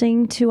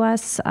interesting to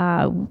us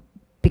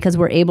because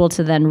we're able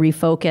to then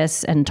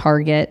refocus and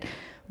target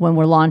when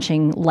we're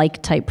launching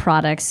like type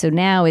products. So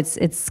now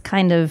it's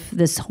kind of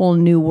this whole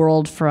new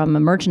world from a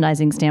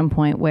merchandising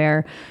standpoint,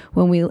 where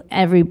when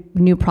every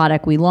new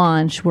product we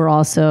launch, we're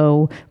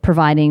also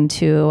providing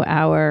to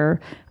our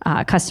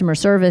customer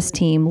service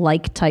team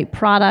like type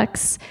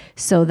products,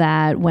 so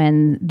that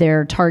when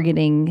they're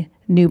targeting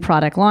new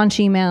product launch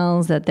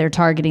emails, that they're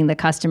targeting the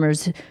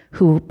customers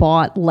who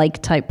bought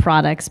like type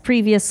products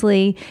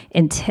previously.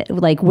 And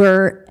like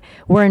we're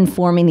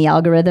informing the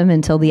algorithm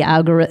until we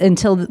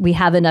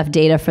have enough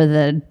data for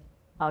the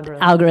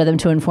algorithm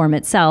to inform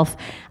itself.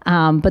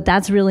 But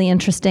that's really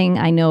interesting.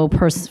 I know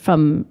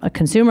from a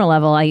consumer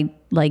level, I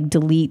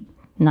delete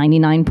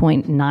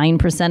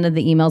 99.9% of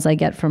the emails I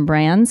get from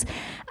brands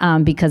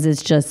because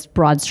it's just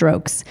broad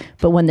strokes.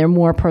 But when they're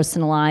more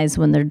personalized,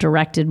 when they're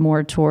directed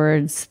more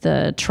towards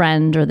the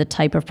trend or the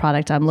type of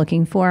product I'm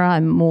looking for,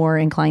 I'm more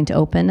inclined to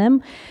open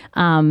them.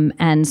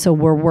 And so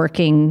we're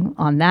working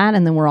on that.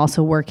 And then we're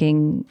also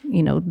working,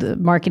 the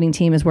marketing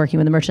team is working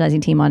with the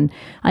merchandising team on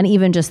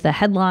even just the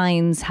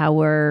headlines, how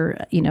we're,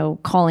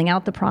 calling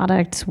out the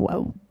product,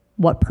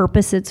 what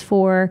purpose it's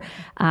for.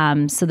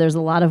 So there's a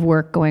lot of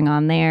work going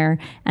on there.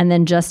 And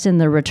then just in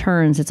the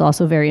returns, it's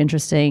also very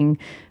interesting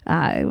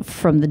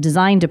from the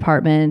design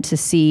department to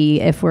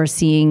see if we're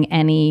seeing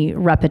any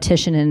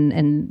repetition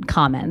in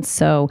comments.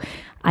 So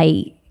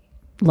I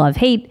love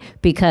hate,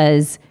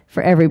 because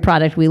for every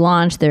product we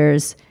launch,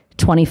 there's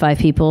 25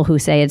 people who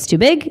say it's too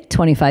big,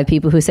 25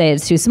 people who say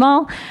it's too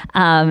small,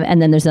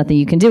 and then there's nothing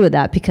you can do with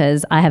that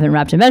because I haven't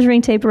wrapped a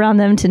measuring tape around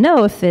them to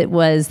know if it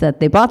was that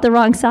they bought the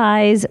wrong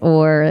size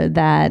or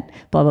that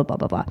blah, blah, blah,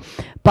 blah, blah.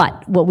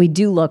 But what we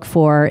do look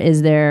for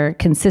is their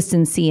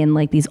consistency in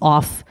like these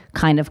off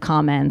kind of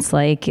comments,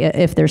 like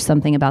if there's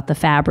something about the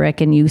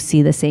fabric and you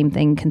see the same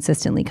thing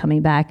consistently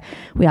coming back,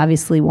 we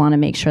obviously want to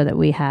make sure that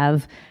we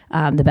have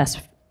the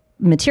best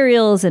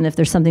materials, and if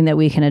there's something that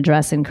we can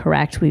address and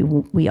correct,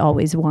 we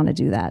always want to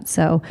do that.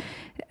 So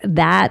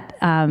that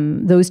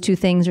those two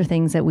things are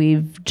things that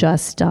we've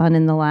just done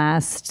in the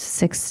last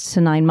 6 to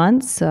 9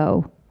 months.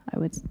 So I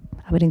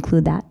would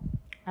include that.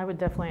 I would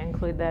definitely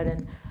include that.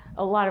 And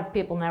a lot of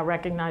people now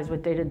recognize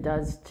what data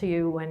does to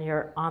you when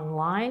you're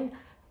online.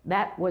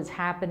 That was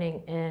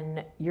happening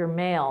in your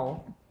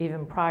mail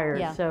even prior.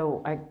 Yeah.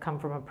 So I come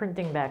from a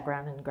printing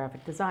background in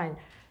graphic design.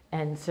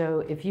 And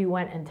so if you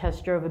went and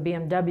test drove a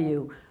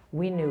BMW,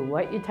 we knew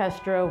what you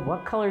test drove,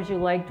 what colors you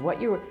liked,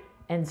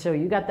 and so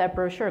you got that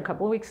brochure a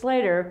couple of weeks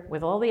later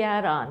with all the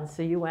add-ons.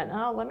 So you went,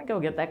 oh, let me go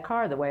get that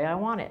car the way I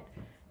want it.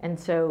 And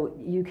so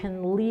you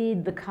can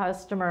lead the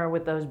customer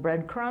with those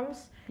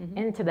breadcrumbs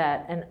into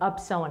that and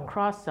upsell and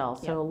cross-sell.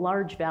 So a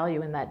large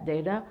value in that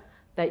data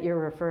that you're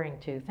referring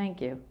to.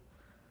 Thank you.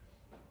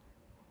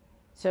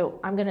 So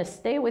I'm going to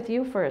stay with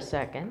you for a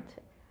second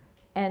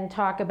and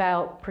talk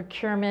about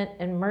procurement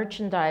and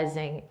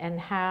merchandising and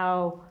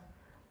how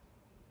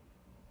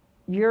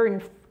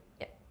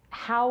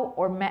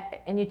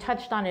and you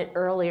touched on it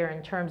earlier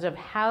in terms of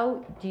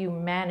how do you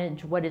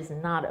manage what is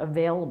not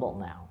available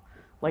now?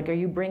 Like, are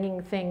you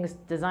bringing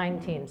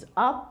design teams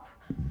up?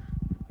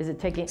 Is it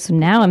taking? So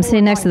now I'm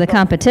sitting next to the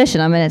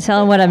competition. I'm going to tell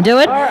them what I'm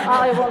doing. Or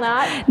I will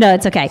not. No,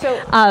 it's okay.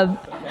 So,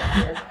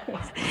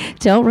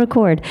 don't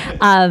record.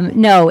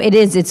 No, it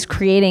is. It's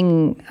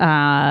creating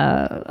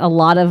a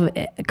lot of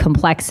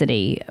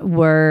complexity.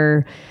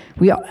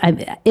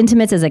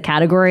 Intimates as a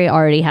category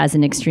already has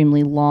an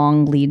extremely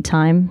long lead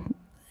time.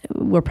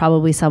 We're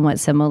probably somewhat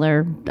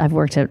similar. I've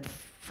worked at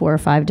 4 or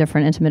 5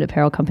 different intimate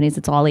apparel companies.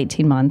 It's all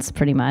 18 months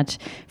pretty much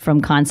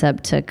from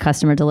concept to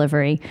customer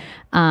delivery.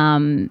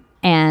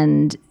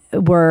 And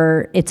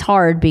it's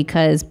hard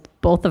because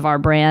both of our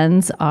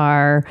brands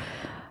are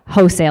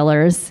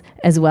wholesalers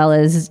as well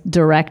as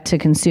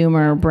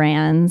direct-to-consumer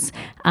brands.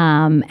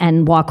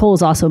 And Wacol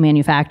is also a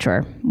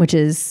manufacturer, which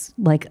is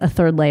like a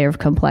third layer of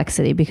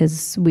complexity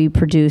because we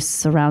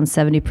produce around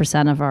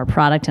 70% of our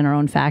product in our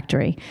own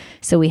factory.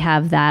 So we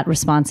have that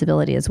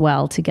responsibility as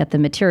well to get the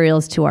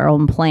materials to our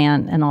own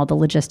plant and all the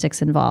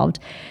logistics involved.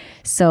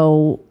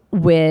 So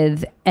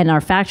and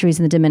our factories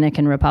in the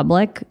Dominican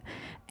Republic,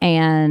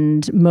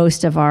 And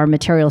most of our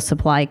material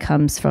supply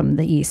comes from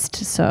the East,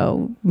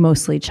 so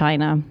mostly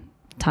China,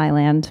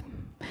 Thailand.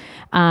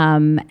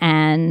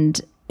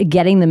 And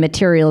getting the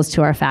materials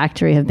to our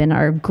factory have been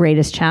our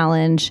greatest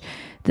challenge.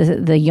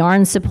 The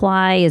yarn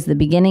supply is the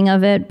beginning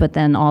of it, but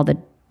then all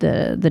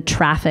the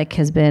traffic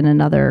has been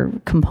another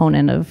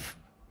component of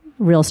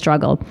real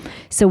struggle.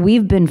 So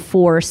we've been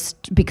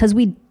forced, because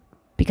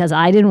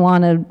I didn't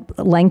want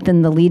to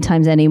lengthen the lead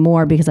times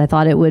anymore because I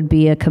thought it would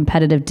be a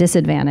competitive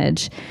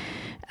disadvantage.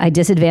 I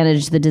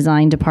disadvantaged the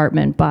design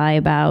department by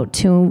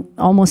about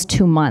almost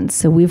 2 months.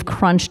 So we've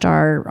crunched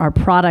our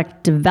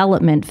product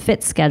development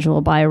fit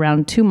schedule by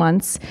around 2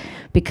 months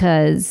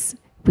because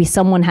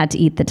someone had to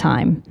eat the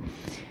time.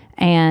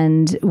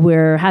 And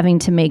we're having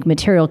to make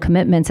material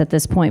commitments at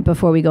this point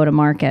before we go to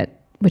market,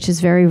 which is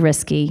very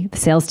risky. The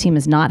sales team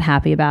is not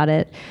happy about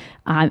it.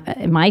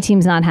 My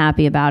team's not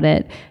happy about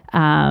it.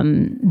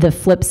 The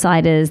flip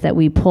side is that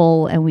we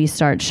pull and we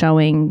start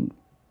showing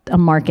a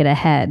market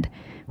ahead,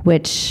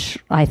 which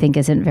I think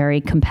isn't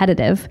very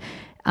competitive.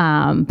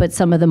 But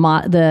some of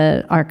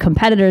our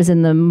competitors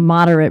in the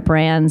moderate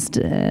brands,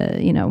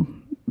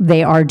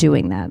 they are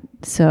doing that.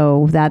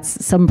 So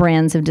some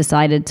brands have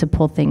decided to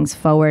pull things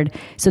forward.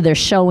 So they're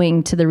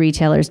showing to the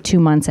retailers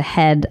 2 months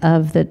ahead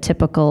of the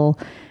typical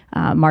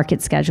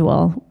market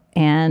schedule.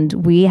 And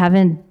we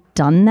haven't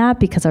done that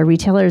because our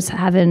retailers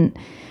haven't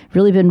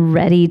really been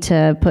ready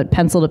to put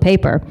pencil to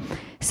paper.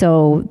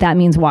 So that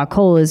means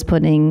Wacol is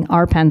putting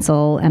our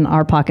pencil and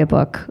our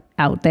pocketbook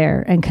out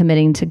there and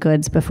committing to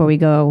goods before we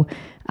go.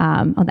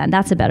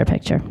 That's a better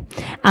picture.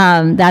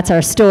 That's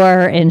our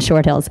store in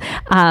Short Hills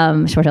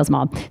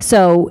Mall.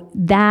 So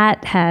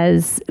that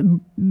has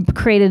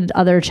created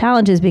other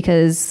challenges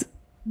because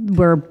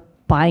we're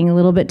buying a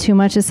little bit too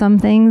much of some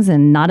things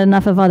and not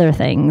enough of other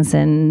things.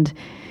 And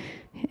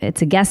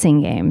it's a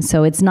guessing game.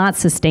 So it's not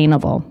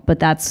sustainable, but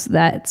that's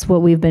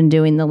what we've been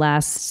doing the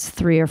last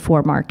 3 or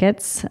 4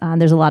 markets.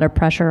 There's a lot of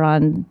pressure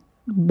on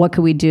what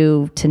could we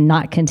do to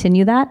not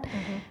continue that.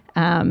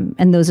 Mm-hmm.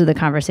 And those are the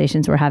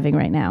conversations we're having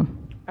right now.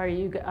 Are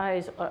you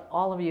guys,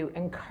 all of you,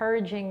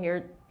 encouraging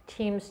your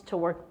teams to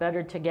work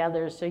better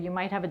together? So you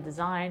might have a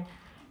design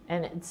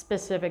and it's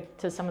specific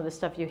to some of the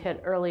stuff you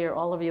hit earlier,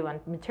 all of you, on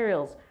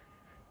materials.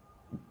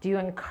 Do you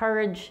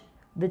encourage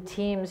the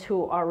teams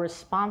who are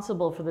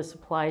responsible for the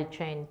supply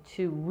chain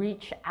to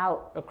reach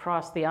out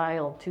across the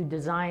aisle to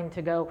design,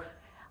 to go,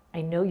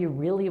 I know you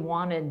really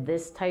wanted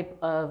this type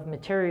of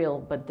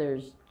material, but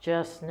there's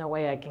just no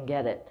way I can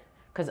get it?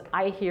 Because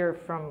I hear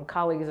from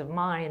colleagues of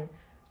mine,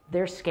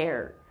 they're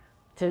scared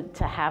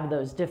to have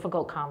those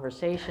difficult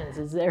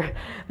conversations. They're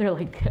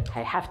like,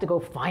 I have to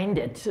go find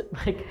it.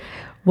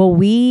 Well,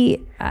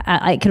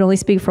 I can only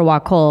speak for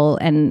Wacol,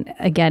 and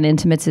again,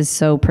 intimates is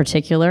so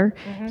particular.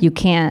 Mm-hmm. You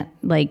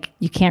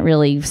can't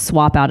really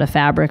swap out a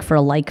fabric for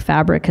a like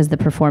fabric because the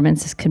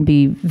performance can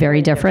be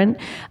very different.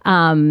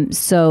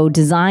 So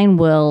design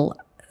will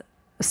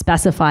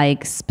specify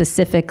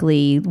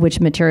specifically which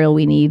material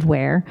we need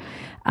where.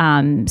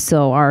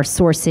 So our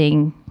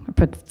sourcing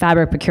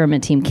fabric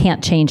procurement team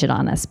can't change it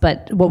on us.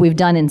 But what we've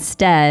done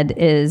instead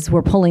is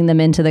we're pulling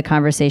them into the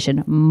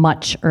conversation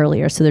much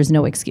earlier, so there's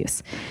no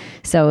excuse.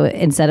 So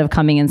instead of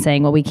coming and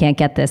saying, well, we can't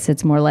get this,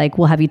 it's more like,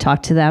 well, have you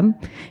talked to them?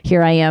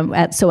 Here I am.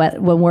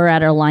 When we're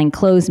at our line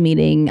close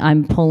meeting,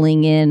 I'm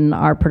pulling in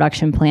our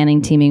production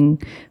planning teaming,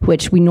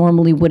 which we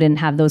normally wouldn't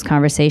have those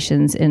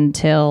conversations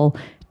until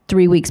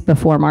 3 weeks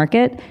before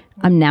market.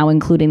 I'm now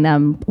including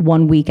them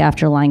 1 week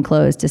after line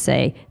close to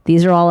say,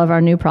 these are all of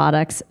our new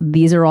products,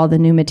 these are all the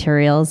new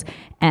materials,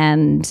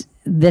 and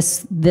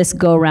this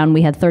go around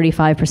we had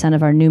 35%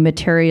 of our new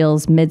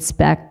materials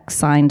mid-spec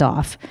signed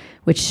off,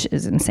 which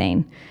is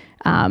insane.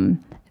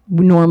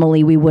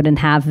 Normally we wouldn't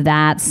have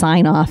that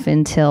sign off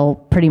until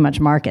pretty much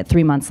market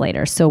 3 months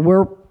later. So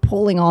we're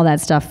pulling all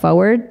that stuff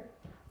forward.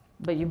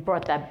 But you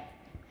brought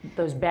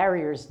those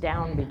barriers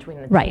down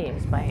between the right.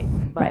 teams by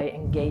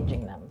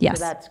engaging them. Yes.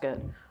 So that's good.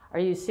 Are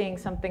you seeing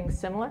something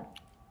similar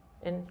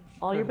in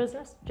all your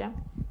business, Jim?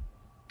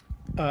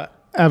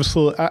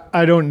 Absolutely.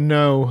 I don't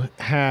know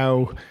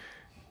how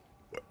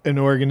an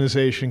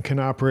organization can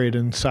operate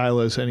in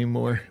silos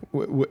anymore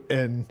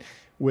and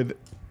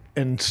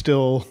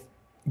still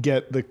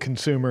get the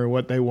consumer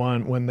what they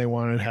want, when they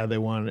want it, how they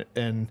want it.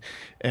 And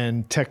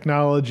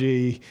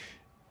technology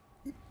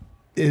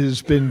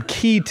has been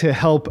key to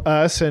help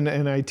us, and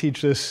I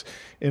teach this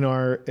in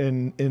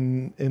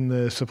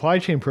the supply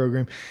chain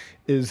program,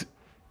 is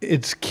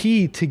it's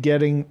key to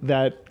getting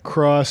that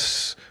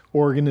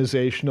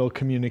cross-organizational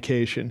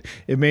communication.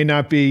 It may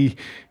not be,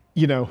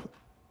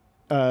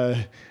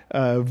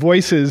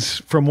 voices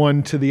from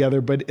one to the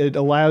other, but it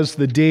allows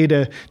the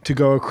data to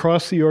go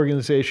across the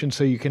organization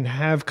so you can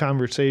have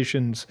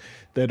conversations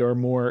that are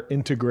more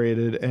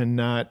integrated and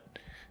not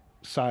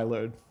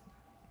siloed.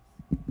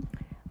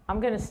 I'm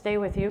going to stay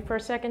with you for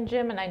a second,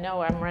 Jim, and I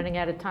know I'm running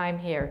out of time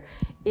here.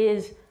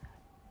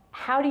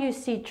 How do you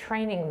see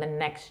training the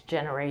next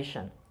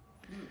generation?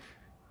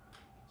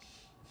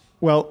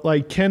 Well,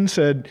 like Ken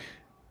said,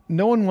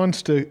 no one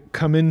wants to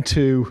come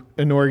into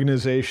an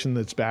organization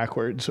that's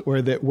backwards,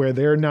 or that where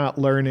they're not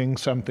learning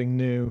something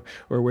new,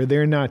 or where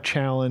they're not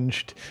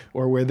challenged,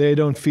 or where they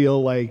don't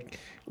feel like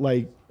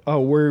oh,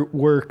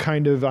 we're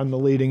kind of on the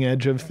leading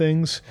edge of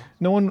things.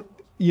 No one,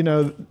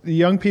 the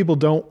young people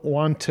don't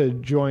want to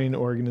join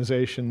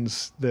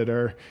organizations that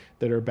are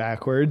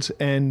backwards,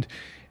 and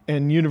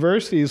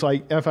universities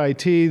like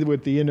FIT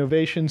with the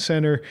Innovation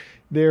Center,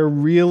 they're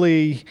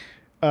really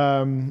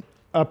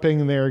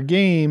upping their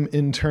game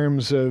in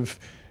terms of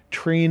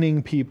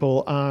training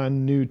people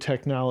on new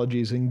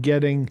technologies and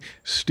getting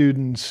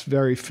students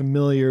very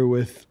familiar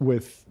with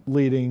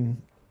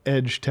leading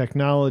edge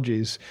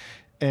technologies.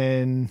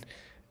 And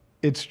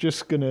it's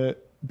just going to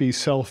be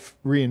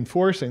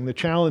self-reinforcing. The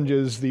challenge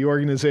is the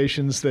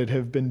organizations that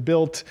have been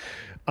built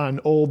on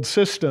old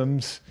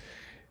systems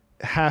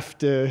have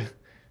to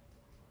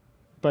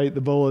bite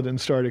the bullet and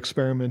start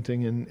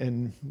experimenting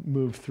and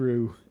move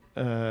through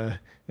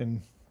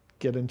and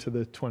get into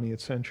the 20th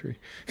century,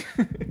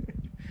 21st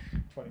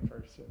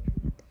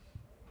century.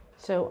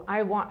 So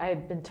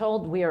I've been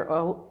told we are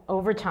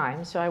over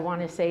time, so I want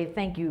to say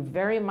thank you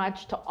very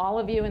much to all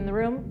of you in the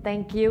room.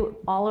 Thank you,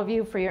 all of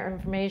you, for your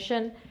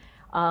information.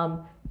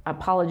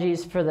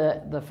 Apologies for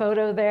the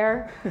photo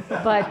there,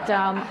 but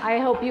I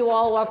hope you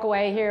all walk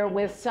away here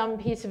with some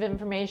piece of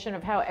information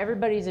of how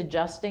everybody's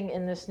adjusting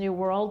in this new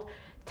world.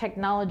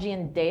 Technology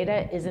and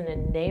data is an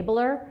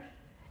enabler.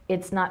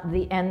 It's not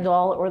the end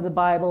all or the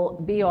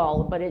Bible be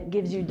all, but it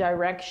gives you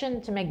direction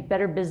to make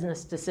better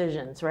business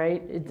decisions,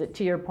 right?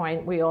 To your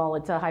point,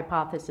 it's a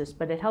hypothesis,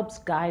 but it helps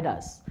guide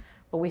us.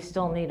 But we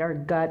still need our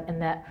gut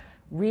and that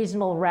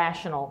reasonable,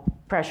 rational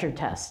pressure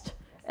test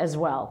as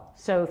well.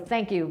 So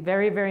thank you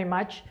very, very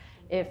much.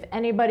 If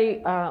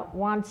anybody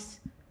wants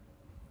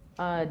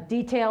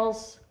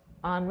details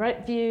on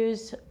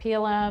Retviews,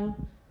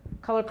 PLM,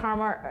 Colorkarma,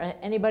 or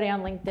anybody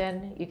on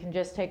LinkedIn, you can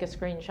just take a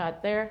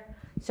screenshot there.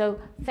 So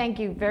thank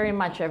you very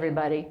much,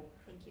 everybody.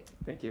 Thank you.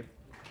 Thank you.